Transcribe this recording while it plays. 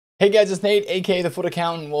Hey guys, it's Nate, aka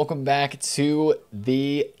TheFutAccountant. Welcome back to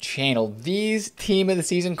the channel. These team of the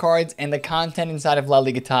season cards and the content inside of La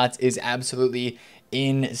Liga TOTS is absolutely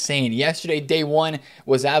insane. Yesterday, day one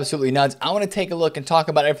was absolutely nuts. I want to take a look and talk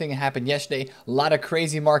about everything that happened yesterday. A lot of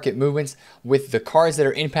crazy market movements with the cards that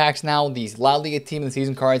are in packs now, these La Liga team of the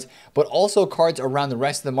season cards, but also cards around the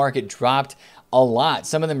rest of the market dropped a lot.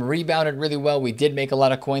 Some of them rebounded really well. We did make a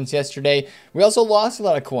lot of coins yesterday. We also lost a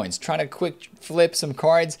lot of coins trying to quick flip some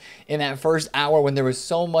cards in that first hour when there was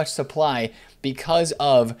so much supply because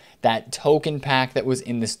of that token pack that was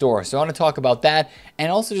in the store. So I want to talk about that and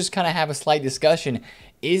also just kind of have a slight discussion.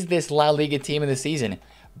 Is this La Liga team of the season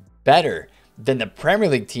better than the Premier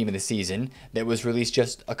League team of the season that was released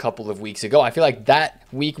just a couple of weeks ago? I feel like that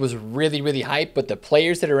week was really hype, but the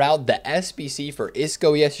players that are out, the SBC for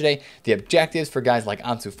Isco yesterday, the objectives for guys like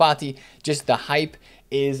Ansu Fati, just the hype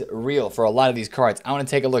is real for a lot of these cards. I want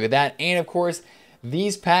to take a look at that. And of course,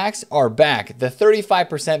 these packs are back. The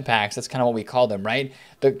 35% packs, that's kind of what we call them, right?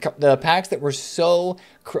 The packs that were so,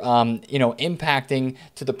 impacting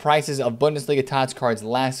to the prices of Bundesliga TOTS cards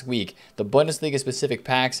last week. The Bundesliga specific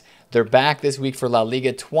packs, they're back this week for La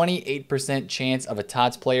Liga. 28% chance of a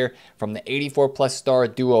TOTS player from the 84+ star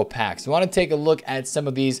duo packs. So I want to take a look at some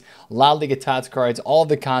of these La Liga TOTS cards, all of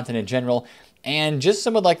the content in general, and just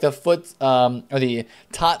some of like the or the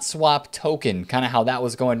TOTS swap token, kind of how that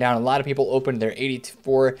was going down. A lot of people opened their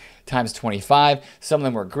 84 times 25. Some of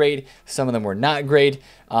them were great. Some of them were not great.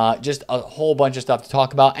 Just a whole bunch of stuff to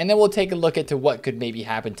talk about. And then we'll take a look into what could maybe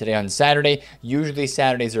happen today on Saturday. Usually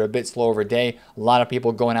Saturdays are a bit slower day. A lot of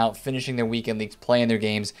people going out, finishing their weekend leagues, playing their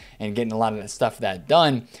games, and getting a lot of that stuff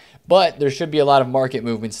done. But there should be a lot of market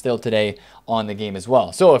movement still today on the game as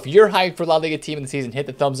well. So if you're hyped for La Liga team of the season, hit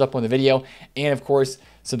the thumbs up on the video. And of course,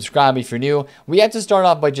 subscribe if you're new. We have to start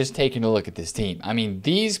off by just taking a look at this team. I mean,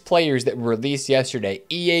 these players that were released yesterday,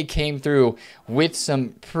 EA came through with some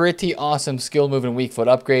pretty awesome skill move and weak foot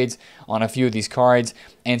upgrades on a few of these cards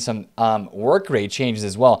and some work rate changes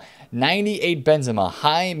as well. 98 Benzema,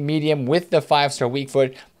 high, medium with the 5-star weak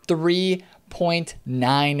foot,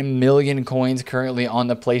 3.9 million coins currently on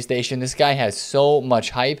the PlayStation. This guy has so much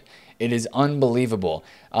hype. It is unbelievable.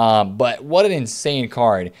 But what an insane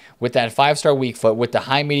card with that 5-star weak foot, with the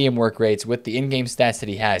high medium work rates, with the in-game stats that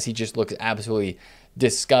he has. He just looks absolutely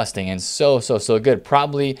disgusting and so good.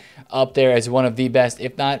 Probably up there as one of the best,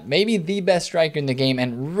 if not maybe the best striker in the game,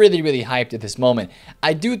 and really hyped at this moment.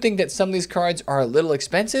 I do think that some of these cards are a little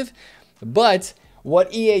expensive, but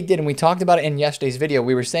what EA did, and we talked about it in yesterday's video,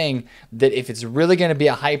 we were saying that if it's really going to be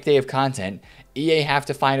a hype day of content, EA have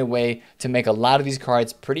to find a way to make a lot of these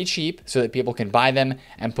cards pretty cheap so that people can buy them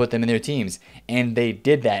and put them in their teams. And they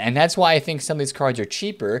did that. And that's why I think some of these cards are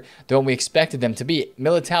cheaper than what we expected them to be.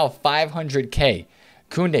 Militao, 500k.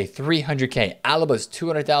 Koundé, 300k. Alaba's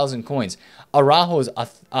 200,000 coins. Araujo's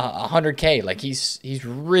 100k. Like he's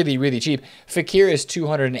really cheap. Fekir is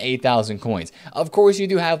 208,000 coins. Of course, you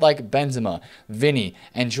do have like Benzema, Vinny,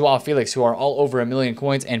 and Joao Felix, who are all over 1 million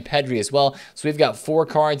coins, and Pedri as well. So we've got 4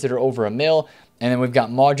 cards that are over 1 mil. And then we've got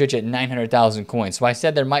Modric at 900,000 coins. So I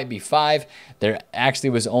said there might be 5. There actually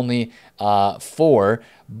was only 4.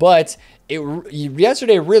 But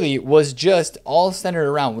yesterday really was just all centered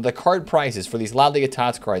around the card prices for these La Liga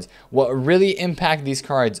TOTS cards. What really impacted these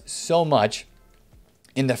cards so much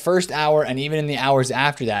in the first hour and even in the hours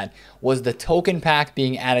after that was the token pack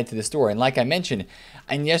being added to the store. And like I mentioned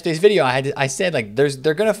in yesterday's video, I said like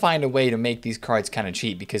they're going to find a way to make these cards kind of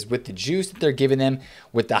cheap, because with the juice that they're giving them,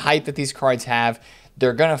 with the hype that these cards have,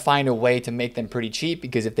 they're going to find a way to make them pretty cheap,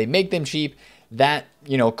 because if they make them cheap, that,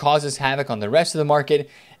 causes havoc on the rest of the market.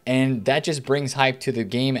 And that just brings hype to the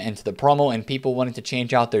game and to the promo, and people wanting to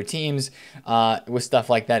change out their teams with stuff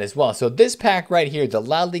like that as well. So this pack right here, the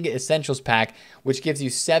La Liga Essentials pack, which gives you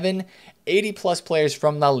 7 80+ players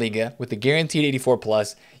from La Liga with the guaranteed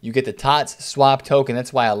 84+. You get the TOTS swap token.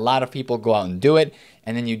 That's why a lot of people go out and do it.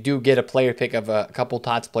 And then you do get a player pick of a couple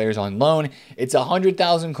TOTS players on loan. It's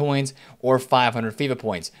 100,000 coins or 500 FIFA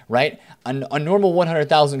points, right? A normal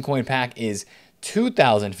 100,000 coin pack is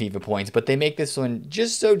 2,000 FIFA points, but they make this one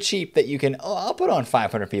just so cheap that you can, I'll put on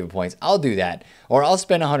 500 FIFA points. I'll do that. Or I'll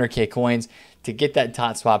spend 100k coins to get that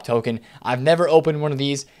TOTS swap token. I've never opened one of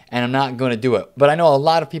these, and I'm not going to do it. But I know a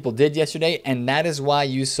lot of people did yesterday, and that is why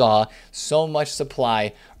you saw so much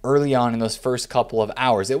supply early on in those first couple of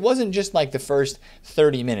hours. It wasn't just like the first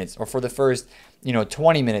 30 minutes or for the first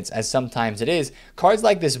 20 minutes, as sometimes it is. Cards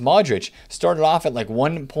like this Modric started off at like I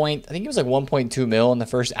think it was like 1.2 mil in the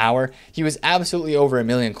first hour. He was absolutely over 1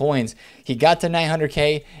 million coins. He got to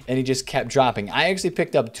 900k and he just kept dropping. I actually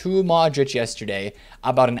picked up 2 Modric yesterday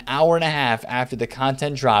about an hour and a half after the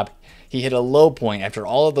content dropped. he hit a low point after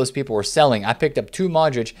all of those people were selling. I picked up 2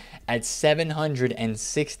 Modric at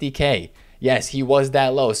 760K. Yes, he was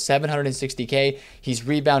that low, 760K. He's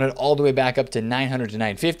rebounded all the way back up to 900 to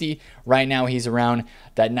 950. Right now, he's around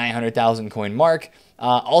that 900,000 coin mark.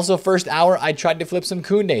 Also, first hour, I tried to flip some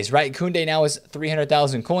Koundés, right? Koundé now is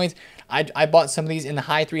 300,000 coins. I bought some of these in the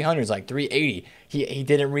high 300s, like 380. He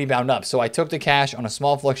didn't rebound up. So I took the cash on a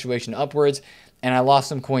small fluctuation upwards, and I lost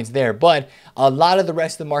some coins there. But a lot of the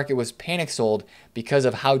rest of the market was panic sold because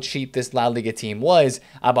of how cheap this La Liga team was.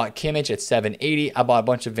 I bought Kimmich at 780. I bought a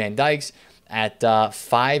bunch of Van Dijks at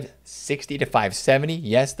 560 to 570.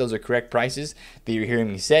 Yes, those are correct prices that you're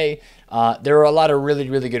hearing me say. There were a lot of really,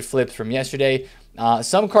 really good flips from yesterday.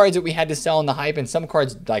 Some cards that we had to sell in the hype, and some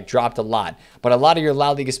cards like dropped a lot. But a lot of your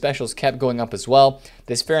La Liga specials kept going up as well.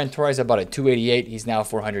 This Ferran Torres I bought at 288. He's now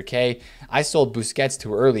 400K. I sold Busquets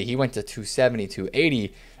too early. He went to 270,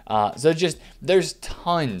 280. So just there's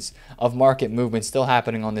tons of market movement still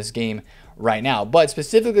happening on this game right now. But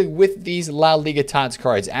specifically with these La Liga TOTS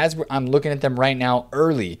cards, as I'm looking at them right now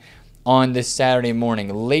early on this Saturday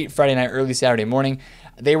morning, late Friday night, early Saturday morning,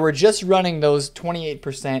 they were just running those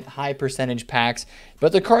 28% high percentage packs,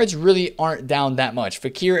 but the cards really aren't down that much.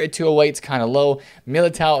 Fekir at 208 is kind of low.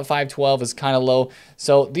 Militao at 512 is kind of low.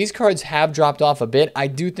 So these cards have dropped off a bit. I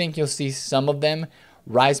do think you'll see some of them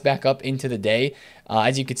rise back up into the day.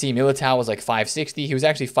 As you can see, Militao was like 560. He was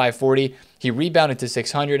actually 540. He rebounded to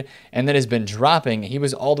 600 and then has been dropping. He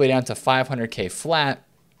was all the way down to 500K flat.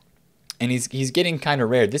 And he's getting kind of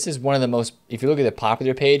rare. This is one of the most, if you look at the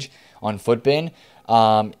popular page on Futbin,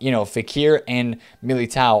 Fekir and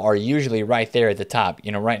Militao are usually right there at the top.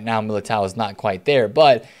 Right now Militao is not quite there,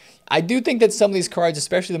 but I do think that some of these cards,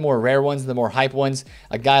 especially the more rare ones, the more hype ones,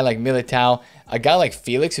 a guy like Militao, a guy like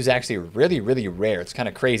Felix, who's actually really, really rare. It's kind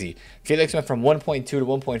of crazy. Felix went from 1.2 to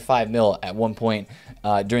 1.5 mil at one point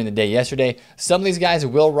during the day yesterday. Some of these guys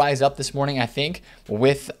will rise up this morning, I think,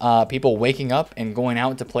 with people waking up and going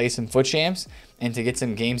out to play some FUT Champs and to get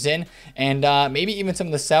some games in, and maybe even some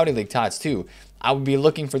of the Saudi League TOTS too. I would be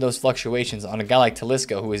looking for those fluctuations on a guy like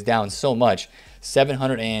Talisca, who is down so much,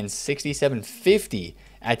 767.50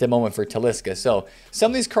 at the moment for Talisca. So some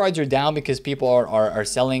of these cards are down because people are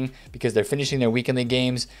selling because they're finishing their weekly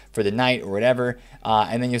games for the night or whatever.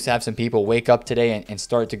 And then you'll have some people wake up today and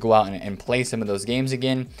start to go out and play some of those games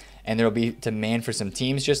again. And there will be demand for some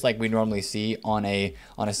teams just like we normally see on a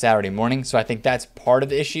Saturday morning. So I think that's part of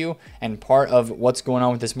the issue and part of what's going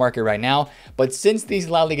on with this market right now. But since these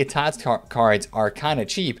La Liga TOTS cards are kind of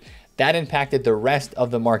cheap, that impacted the rest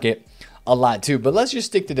of the market a lot too. But let's just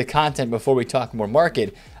stick to the content before we talk more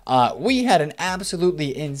market. We had an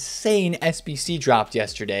absolutely insane SBC dropped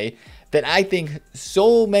yesterday that I think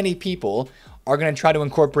so many people are going to try to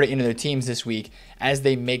incorporate into their teams this week as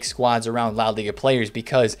they make squads around La Liga players,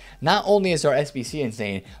 because not only is our SBC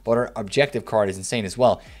insane, but our objective card is insane as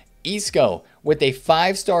well. Isco with a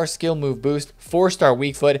 5-star skill move boost, 4-star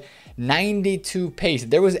weak foot, 92 pace.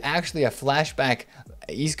 There was actually a flashback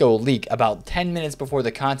Isco leak about 10 minutes before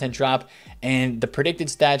the content drop, and the predicted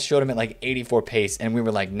stats showed him at like 84 pace, and we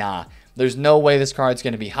were like, nah, there's no way this card's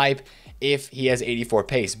going to be hype if he has 84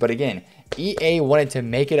 pace. But again, EA wanted to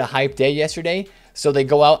make it a hype day yesterday, so they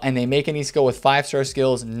go out and they make an Isco with 5-star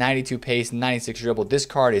skills, 92 pace, 96 dribble. This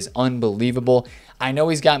card is unbelievable. I know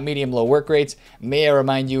he's got medium-low work rates. May I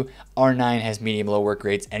remind you, R9 has medium-low work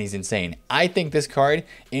rates, and he's insane. I think this card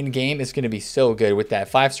in-game is going to be so good with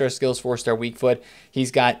that 5-star skills, 4-star weak foot.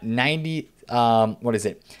 He's got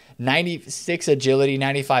 96 agility,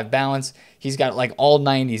 95 balance. He's got like all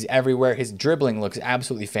 90s everywhere. His dribbling looks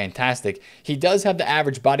absolutely fantastic. He does have the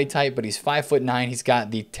average body type, but he's 5'9". He's got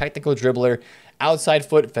the technical dribbler, outside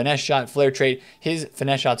foot, finesse shot, flare trait. His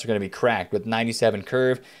finesse shots are going to be cracked with 97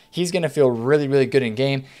 curve. He's going to feel really, really good in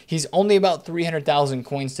game. He's only about 300,000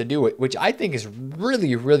 coins to do it, which I think is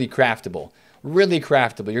really, really craftable. Really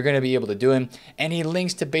craftable. You're going to be able to do him, and he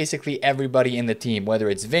links to basically everybody in the team, whether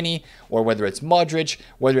it's Vinny or whether it's Modric,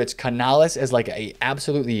 whether it's Canales as like a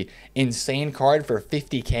absolutely insane card for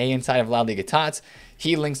 50K inside of La Liga TOTS.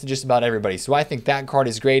 He links to just about everybody, so I think that card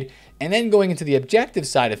is great. And then going into the objective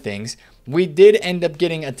side of things, we did end up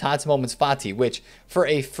getting a TOTS Moments Fati, which for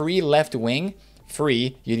a free left wing,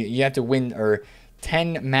 you have to win or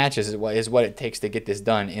 10 matches is what it takes to get this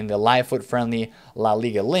done in the live foot friendly La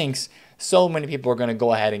Liga links. So many people are going to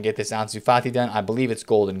go ahead and get this Ansu Fati done. I believe it's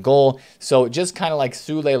golden goal. So just kind of like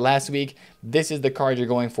Sule last week, this is the card you're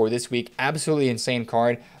going for this week. Absolutely insane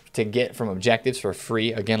card to get from objectives for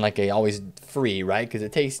free. Again, like always free, right? Because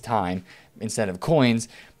it takes time instead of coins.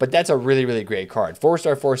 But that's a really, really great card.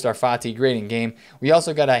 4-star Fati, great in game. We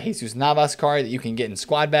also got a Jesus Navas card that you can get in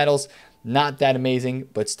squad battles. Not that amazing,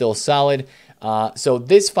 but still solid. So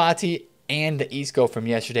this Fati and the Isco from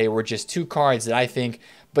yesterday were just two cards that I think,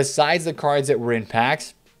 besides the cards that were in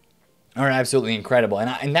packs, are absolutely incredible.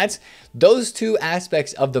 And that's those two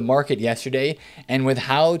aspects of the market yesterday, and with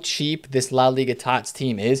how cheap this La Liga TOTS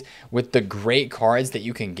team is, with the great cards that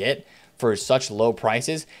you can get for such low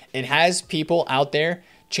prices, it has people out there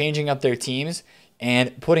changing up their teams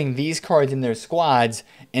and putting these cards in their squads,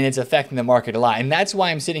 and it's affecting the market a lot. And that's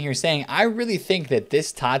why I'm sitting here saying I really think that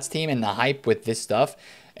this TOTS team and the hype with this stuff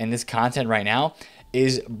and this content right now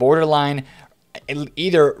is borderline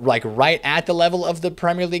either like right at the level of the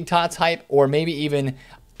Premier League TOTS hype, or maybe even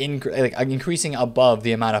increasing above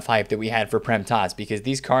the amount of hype that we had for Prem TOTS, because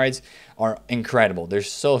these cards are incredible. They're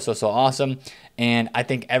so awesome, and I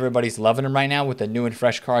think everybody's loving them right now with the new and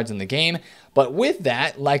fresh cards in the game. But with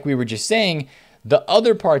that, like we were just saying, the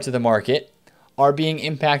other parts of the market are being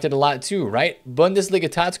impacted a lot too, right? Bundesliga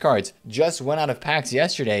TOTS cards just went out of packs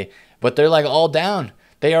yesterday, but they're like all down.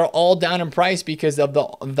 They are all down in price because of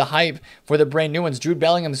the hype for the brand new ones. Jude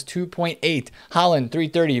Bellingham's 2.8, Haaland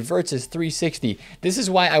 330, Verts 360. This is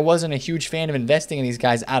why I wasn't a huge fan of investing in these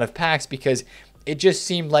guys out of packs, because it just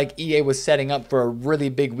seemed like EA was setting up for a really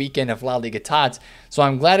big weekend of La Liga TOTS. So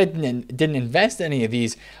I'm glad I didn't invest in any of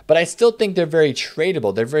these, but I still think they're very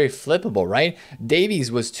tradable. They're very flippable, right?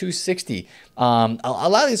 Davies was 260. A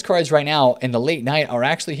lot of these cards right now in the late night are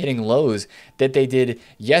actually hitting lows that they did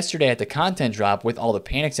yesterday at the content drop with all the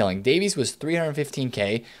panic selling. Davies was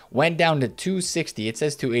 315K, went down to 260. It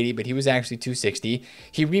says 280, but he was actually 260.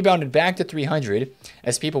 He rebounded back to 300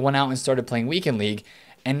 as people went out and started playing Weekend League.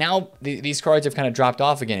 And now these cards have kind of dropped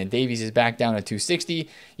off again, and Davies is back down to 260.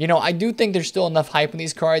 You know, I do think there's still enough hype in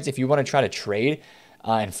these cards if you want to try to trade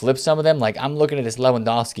and flip some of them. Like, I'm looking at this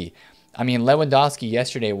Lewandowski. I mean, Lewandowski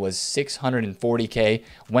yesterday was 640K,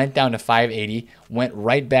 went down to 580, went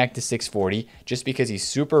right back to 640 just because he's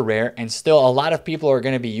super rare. And still, a lot of people are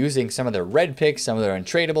going to be using some of their red picks, some of their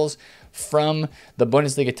untradables from the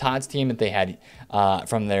Bundesliga TOTS team that they had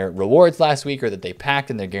from their rewards last week, or that they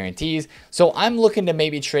packed in their guarantees. So I'm looking to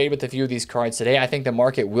maybe trade with a few of these cards today. I think the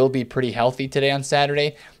market will be pretty healthy today on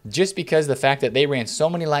Saturday, just because the fact that they ran so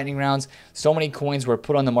many lightning rounds, so many coins were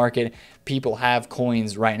put on the market. People have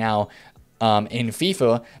coins right now in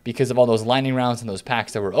FIFA because of all those lightning rounds and those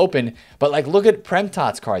packs that were open. But like, look at Prem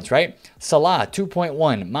TOTS cards, right? Salah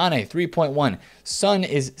 2.1, Mane 3.1, Son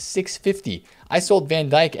is 650. I sold Van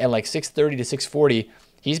Dijk at like 630 to 640.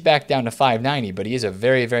 He's back down to 590, but he is a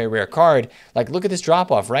very rare card. Like, look at this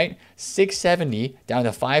drop off, right? 670 down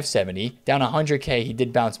to 570, down 100K. He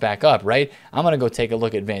did bounce back up, right? I'm gonna go take a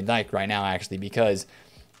look at Van Dijk right now, actually, because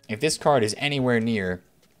if this card is anywhere near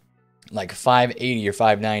like 580 or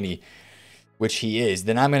 590, which he is,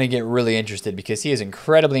 then I'm going to get really interested, because he is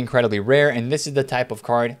incredibly rare, and this is the type of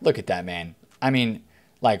card. Look at that, man. I mean,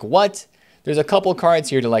 like, what? There's a couple cards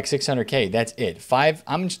here to like 600K. That's it.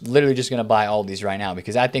 I'm literally just going to buy all these right now,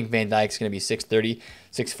 because I think Van Dijk's going to be 630,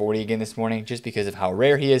 640 again this morning, just because of how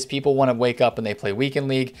rare he is. People want to wake up and they play Weekend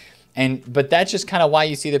League, but that's just kind of why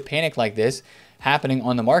you see the panic like this happening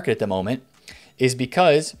on the market at the moment, is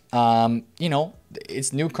because, you know,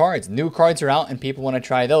 it's new cards. New cards are out, and people want to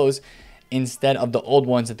try those instead of the old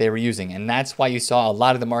ones that they were using. And that's why you saw a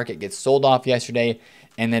lot of the market get sold off yesterday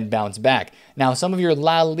and then bounce back. Now, some of your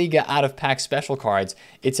La Liga out-of-pack special cards,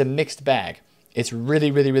 it's a mixed bag. It's really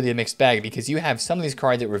a mixed bag, because you have some of these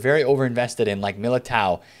cards that were very overinvested in, like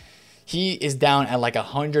Militao. He is down at like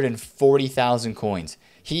 140,000 coins.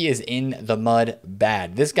 He is in the mud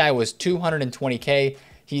bad. This guy was 220K.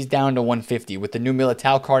 He's down to 150 with the new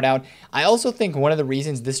Militao card out. I also think one of the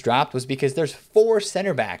reasons this dropped was because there's 4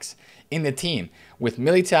 center backs in the team, with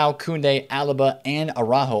Militao, Koundé, Alaba, and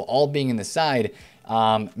Araujo all being in the side.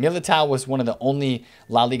 Militao was one of the only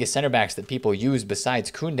La Liga center backs that people used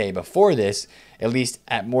besides Koundé before this, at least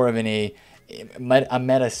at more of a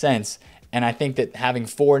meta sense. And I think that having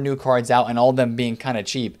 4 new cards out and all of them being kind of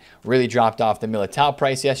cheap really dropped off the Militao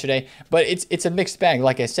price yesterday. But it's a mixed bag,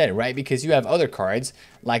 like I said, right? Because you have other cards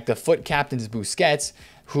like the FUTAccountant Busquets,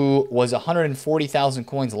 who was 140,000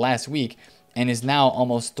 coins last week and is now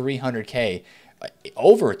almost 300K.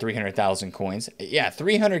 Over 300,000 coins. Yeah,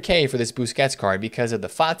 300K for this Busquets card, because of the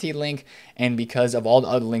Fati link and because of all the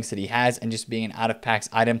other links that he has, and just being an out-of-packs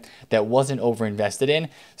item that wasn't over-invested in.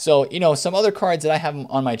 So, you know, some other cards that I have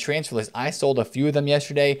on my transfer list, I sold a few of them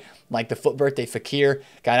yesterday, like the Foot Birthday Fakir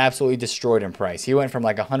got absolutely destroyed in price. He went from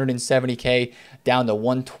like 170K down to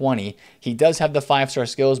 120. He does have the 5-star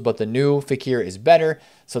skills, but the new Fakir is better.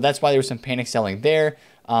 So that's why there was some panic selling there.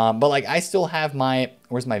 But like I still have my,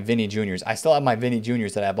 where's my Vinny Juniors? I still have my Vinny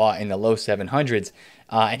Juniors that I bought in the low 700s.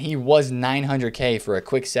 And he was 900K for a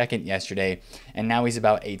quick second yesterday, and now he's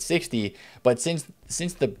about 860. But since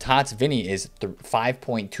the TOTS Vinny is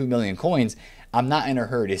 5.2 million coins, I'm not in a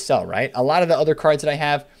hurry to sell, right? A lot of the other cards that I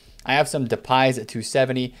have some Depay's at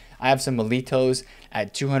 270. I have some Melitos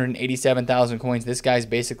at 287,000 coins. This guy's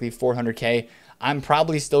basically 400K. I'm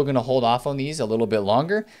probably still going to hold off on these a little bit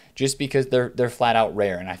longer just because they're flat out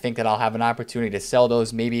rare. And I think that I'll have an opportunity to sell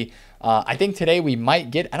those maybe. I think today we might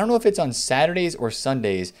get, I don't know if it's on Saturdays or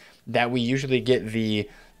Sundays that we usually get the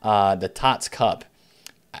TOTS Cup.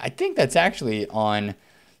 I think that's actually on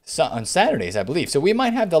Saturdays, I believe. So we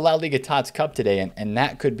might have the La Liga TOTS Cup today, and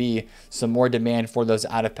that could be some more demand for those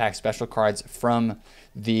out-of-pack special cards from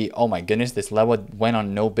the, oh my goodness, this level went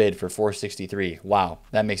on no bid for 463. Wow,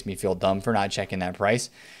 that makes me feel dumb for not checking that price.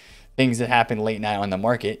 Things that happen late night on the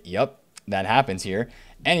market. Yep, that happens here.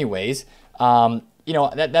 Anyways, you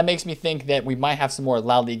know, that makes me think that we might have some more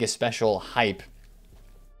La Liga special hype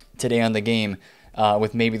today on the game,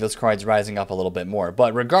 with maybe those cards rising up a little bit more.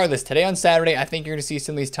 But regardless, today on Saturday, I think you're going to see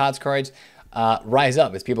some of these TOTS cards rise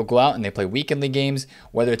up as people go out and they play weekend league games,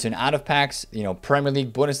 whether it's in out of packs, you know, Premier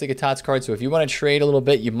League, Bundesliga TOTS cards. So if you want to trade a little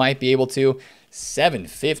bit, you might be able to.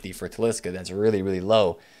 750 for Talisca. That's really, really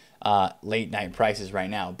low late night prices right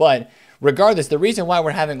now. But regardless, the reason why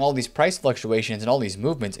we're having all these price fluctuations and all these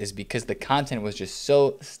movements is because the content was just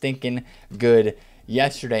so stinking good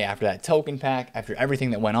yesterday after that token pack, after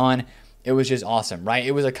everything that went on. It was just awesome, right?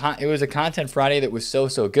 It was a content Friday that was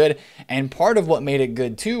so good. And part of what made it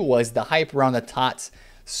good too was the hype around the TOTS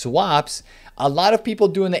swaps. A lot of people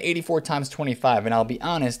doing the 84 times 25. And I'll be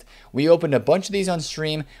honest, we opened a bunch of these on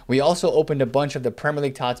stream. We also opened a bunch of the Premier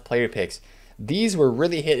League TOTS player picks. These were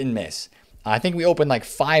really hit and miss. I think we opened like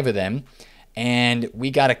 5 of them. And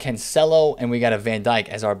we got a Cancelo and we got a Van Dijk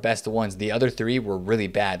as our best ones. The other 3 were really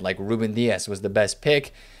bad. Like Ruben Diaz was the best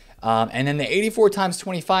pick. And then the 84 times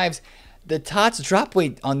 25s, the TOTS drop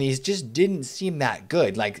weight on these just didn't seem that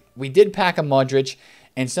good. Like, we did pack a Modric,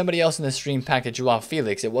 and somebody else in the stream packed a Joao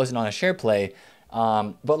Felix. It wasn't on a share play.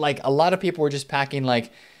 But, like, a lot of people were just packing,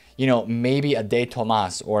 like, you know, maybe a De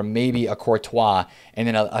Tomas or maybe a Courtois and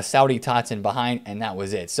then a Saudi TOTS in behind, and that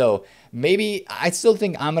was it. So, maybe, I still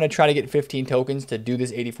think I'm going to try to get 15 tokens to do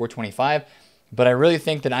this 84.25. But I really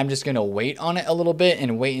think that I'm just going to wait on it a little bit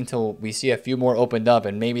and wait until we see a few more opened up,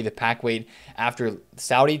 and maybe the pack weight after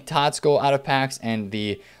Saudi TOTS go out of packs and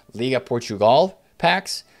the Liga Portugal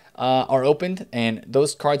packs are opened and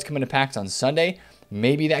those cards come into packs on Sunday.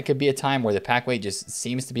 Maybe that could be a time where the pack weight just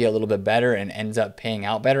seems to be a little bit better and ends up paying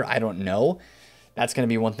out better. I don't know. That's going to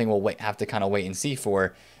be one thing we'll have to kind of wait and see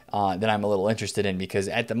for that I'm a little interested in, because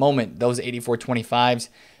at the moment, those 84.25s,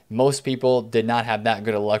 most people did not have that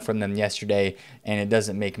good of luck from them yesterday, and it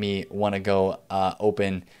doesn't make me want to go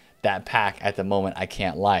open that pack at the moment. I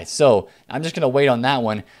can't lie. So I'm just going to wait on that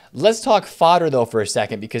one. Let's talk fodder, though, for a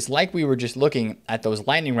second, because like we were just looking at those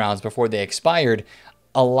lightning rounds before they expired,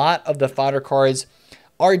 a lot of the fodder cards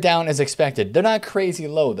are down as expected. They're not crazy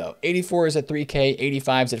low, though. 84 is at 3K,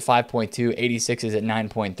 85 is at 5.2, 86 is at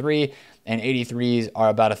 9.3, and 83s are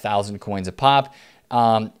about 1,000 coins a pop.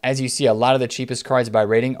 As you see, a lot of the cheapest cards by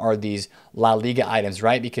rating are these La Liga items,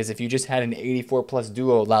 right? Because if you just had an 84 plus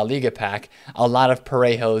duo La Liga pack, a lot of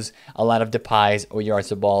Parejos, a lot of Depay's,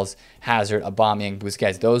 Oyarzábal's, Hazard, Aubameyang,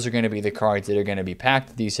 Busquets, those are going to be the cards that are going to be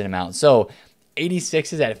packed a decent amount. So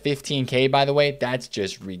 86 is at 15K, by the way. That's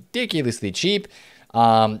just ridiculously cheap.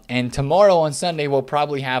 And tomorrow on Sunday, we'll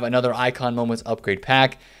probably have another Icon Moments upgrade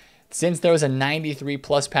pack. Since there was a 93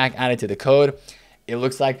 plus pack added to the code, it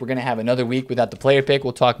looks like we're going to have another week without the player pick.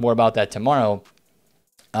 We'll talk more about that tomorrow.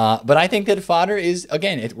 But I think that fodder is,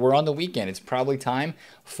 again, we're on the weekend. It's probably time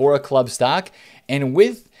for a club stock. And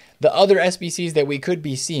with the other SBCs that we could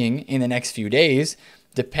be seeing in the next few days,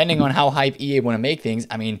 depending on how hype EA want to make things,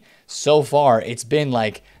 I mean, so far it's been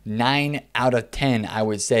like 9 out of 10, I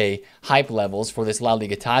would say, hype levels for this La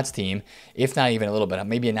Liga TOTS team, if not even a little bit,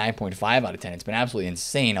 maybe a 9.5 out of 10. It's been absolutely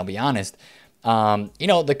insane, I'll be honest. You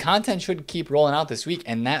know, the content should keep rolling out this week,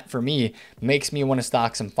 and that for me makes me want to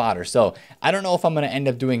stock some fodder. So I don't know if I'm going to end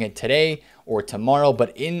up doing it today or tomorrow,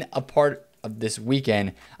 but in a part of this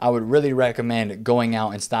weekend, I would really recommend going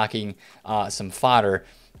out and stocking some fodder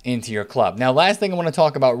into your club. Now, last thing I want to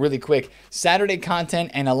talk about really quick, Saturday content,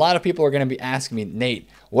 and a lot of people are going to be asking me, Nate,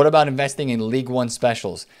 what about investing in League One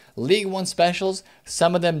specials? League One specials,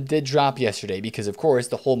 some of them did drop yesterday because, of course,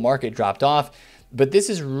 the whole market dropped off. But this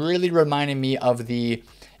is really reminding me of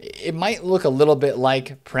it might look a little bit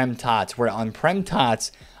like PREM TOTS, where on PREM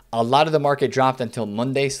TOTS, a lot of the market dropped until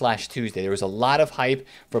Monday/Tuesday. There was a lot of hype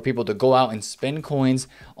for people to go out and spend coins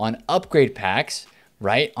on upgrade packs,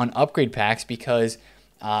 right? On upgrade packs because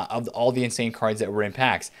of all the insane cards that were in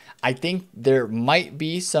packs. I think there might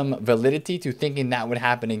be some validity to thinking that would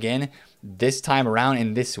happen again this time around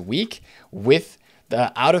in this week with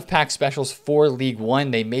the out of pack specials for League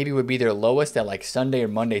One. They maybe would be their lowest at like Sunday or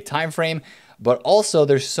Monday timeframe. But also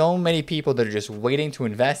there's so many people that are just waiting to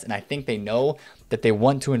invest, and I think they know that they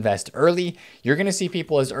want to invest early. You're going to see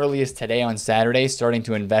people as early as today on Saturday starting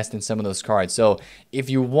to invest in some of those cards. So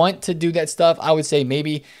if you want to do that stuff, I would say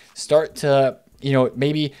maybe start to,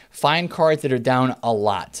 maybe find cards that are down a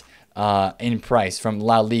lot in price from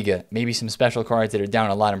La Liga, maybe some special cards that are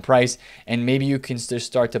down a lot in price, and maybe you can just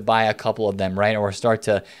start to buy a couple of them, right? Or start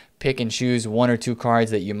to pick and choose one or two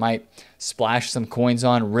cards that you might splash some coins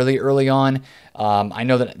on really early on. I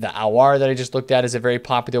know that the Awar that I just looked at is a very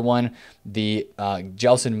popular one. The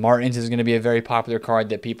Gelson Martins is going to be a very popular card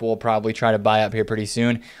that people will probably try to buy up here pretty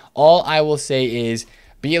soon. All I will say is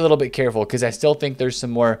be a little bit careful because I still think there's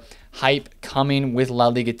some more hype coming with La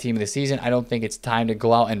Liga Team of the Season. I don't think it's time to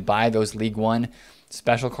go out and buy those League One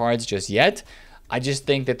special cards just yet. I just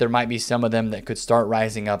think that there might be some of them that could start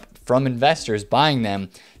rising up from investors buying them,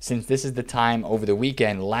 since this is the time over the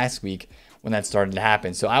weekend last week when that started to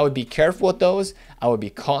happen. So I would be careful with those. I would be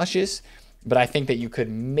cautious, but I think that you could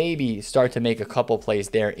maybe start to make a couple plays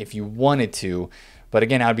there if you wanted to. But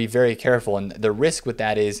again, I would be very careful. And the risk with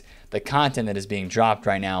that is the content that is being dropped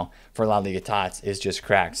right now for La Liga Tots is just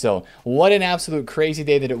cracked. So what an absolute crazy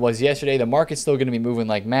day that it was yesterday. The market's still going to be moving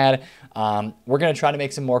like mad. We're going to try to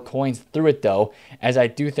make some more coins through it, though, as I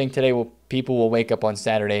do think today people will wake up on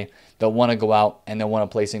Saturday. They'll want to go out and they'll want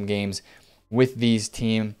to play some games with these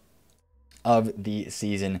team of the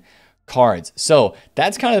season cards. So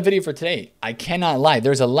that's kind of the video for today. I cannot lie.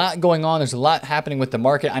 There's a lot going on. There's a lot happening with the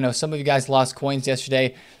market. I know some of you guys lost coins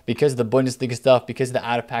yesterday because of the Bundesliga stuff, because of the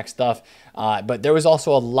out-of-pack stuff. But there was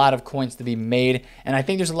also a lot of coins to be made. And I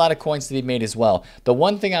think there's a lot of coins to be made as well. The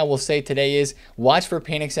one thing I will say today is watch for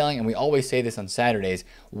panic selling. And we always say this on Saturdays.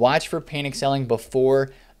 Watch for panic selling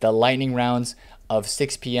before the lightning rounds of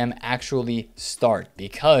 6 p.m. actually start.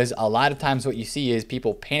 Because a lot of times what you see is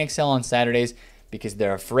people panic sell on Saturdays because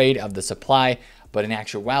they're afraid of the supply, but in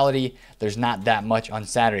actuality, there's not that much on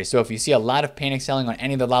Saturday. So if you see a lot of panic selling on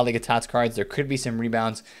any of the La Liga Tots cards, there could be some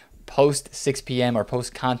rebounds post 6 p.m. or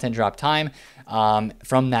post content drop time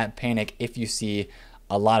from that panic if you see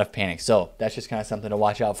a lot of panic. So that's just kind of something to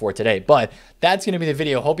watch out for today. But that's going to be the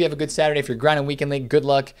video. Hope you have a good Saturday. If you're grinding weekend league, good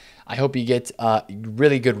luck. I hope you get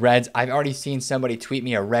really good reds. I've already seen somebody tweet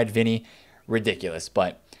me a red Vinny. Ridiculous,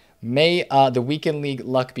 but may the weekend league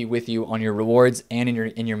luck be with you on your rewards and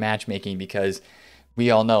in your matchmaking, because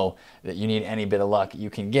we all know that you need any bit of luck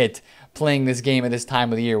you can get playing this game at this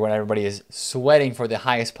time of the year when everybody is sweating for the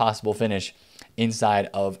highest possible finish inside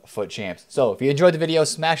of Foot Champs. So if you enjoyed the video,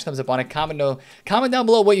 smash thumbs up on it. Comment down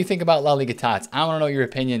below what you think about La Liga Tots. I want to know your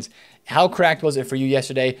opinions. How cracked was it for you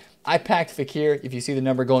yesterday? I packed Fakir. If you see the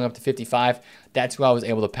number going up to 55, that's who I was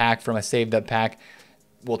able to pack from a saved up pack.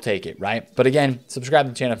 We'll take it, right? But again, subscribe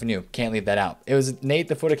to the channel if you're new. Can't leave that out. It was Nate,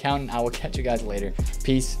 the Foot Accountant. I will catch you guys later.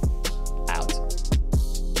 Peace.